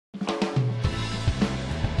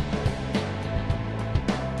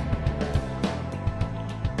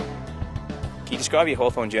describe your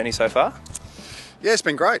Hawthorn journey so far? Yeah, it's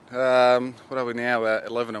been great. What are we now?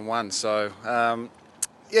 11-1. So,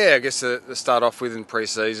 yeah, I guess to start off with in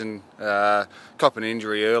pre-season, cop an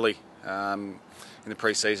injury early in the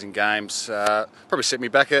pre-season games. Probably set me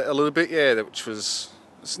back a little bit, which was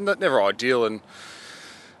never ideal. And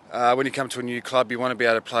when you come to a new club, you want to be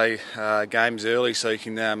able to play games early so you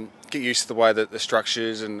can get used to the way that the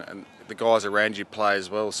structures and the guys around you play as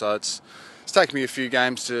well. So it's taken me a few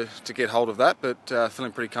games to get hold of that, but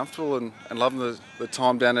feeling pretty comfortable and loving the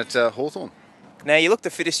time down at Hawthorn. Now, you look the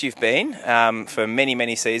fittest you've been for many,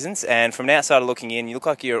 many seasons, and from an outsider looking in, you look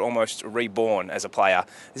like you're almost reborn as a player.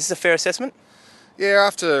 Is this a fair assessment? Yeah,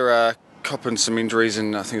 after copping some injuries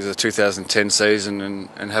in, I think it was the 2010 season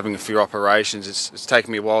and having a few operations, it's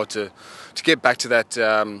taken me a while to get back to that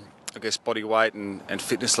I guess body weight and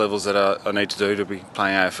fitness levels that I need to do to be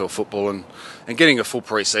playing AFL football and getting a full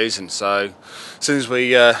pre-season. So as soon as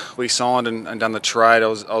we signed and done the trade, I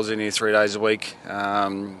was in here 3 days a week,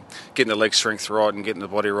 getting the leg strength right and getting the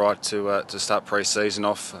body right to start pre-season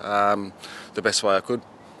off the best way I could.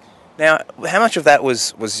 Now, how much of that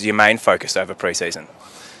was your main focus over pre-season?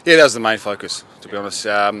 Yeah, that was the main focus, to be honest.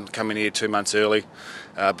 Coming here 2 months early,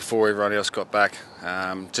 before everyone else got back,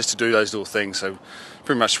 just to do those little things. So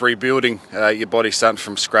pretty much rebuilding your body, starting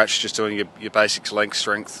from scratch, just doing your basics, length,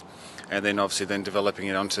 strength, and then obviously developing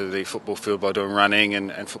it onto the football field by doing running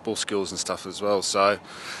and football skills and stuff as well. So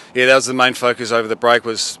yeah, that was the main focus over the break,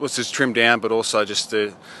 was just trim down, but also just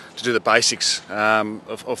to do the basics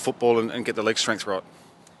of football and get the leg strength right.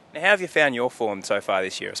 Now, how have you found your form so far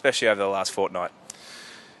this year, especially over the last fortnight?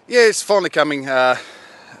 Yeah, it's finally coming. As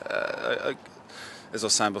I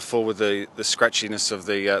was saying before, with the scratchiness of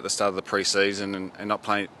the start of the pre-season and not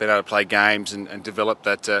being able to play games and develop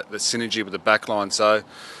that the synergy with the back line. So,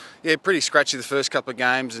 yeah, pretty scratchy the first couple of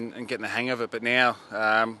games and getting the hang of it. But now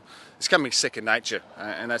it's coming second nature,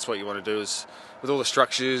 and that's what you want to do is, with all the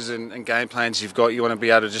structures and game plans you've got, you want to be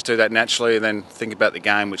able to just do that naturally and then think about the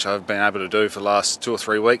game, which I've been able to do for the last 2 or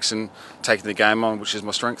 3 weeks and taking the game on, which is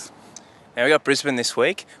my strength. Now, we've got Brisbane this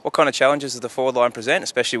week. What kind of challenges does the forward line present,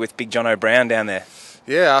 especially with Big Jono Brown down there?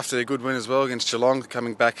 Yeah, after a good win as well against Geelong,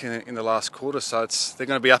 coming back in the last quarter, so they're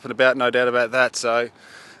going to be up and about, no doubt about that. So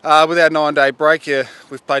with our 9-day break,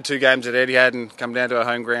 we've played 2 games at Etihad and come down to our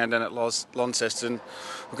home ground down at Launceston.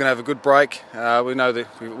 We're going to have a good break. We know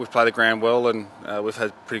that we've played the ground well and we've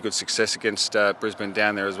had pretty good success against Brisbane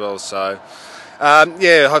down there as well. So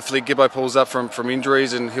yeah, hopefully Gibbo pulls up from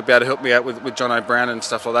injuries and he'll be able to help me out with John O'Brien and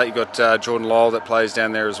stuff like that. You've got Jordan Lyle that plays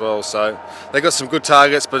down there as well. So they've got some good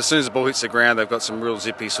targets, but as soon as the ball hits the ground, they've got some real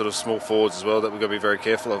zippy sort of small forwards as well that we've got to be very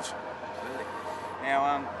careful of.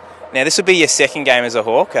 Now, this will be your second game as a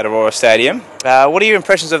Hawk at Aurora Stadium. What are your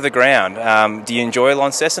impressions of the ground? Do you enjoy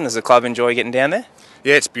Launceston? Does the club enjoy getting down there?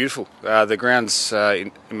 Yeah, it's beautiful. The ground's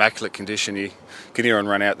in immaculate condition. You can hear on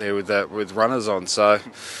run out there with runners on. So,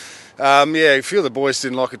 yeah, a few of the boys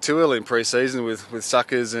didn't like it too early in pre-season with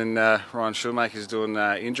Suckers and Ryan Shoemaker's doing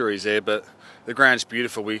injuries there, but the ground's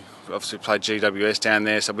beautiful. We obviously played GWS down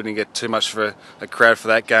there, so we didn't get too much for a crowd for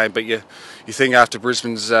that game. But you think after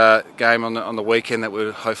Brisbane's game on the weekend that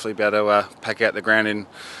we'll hopefully be able to pack out the ground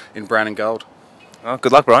in brown and gold. Well,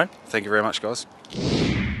 good luck, Brian. Thank you very much, guys.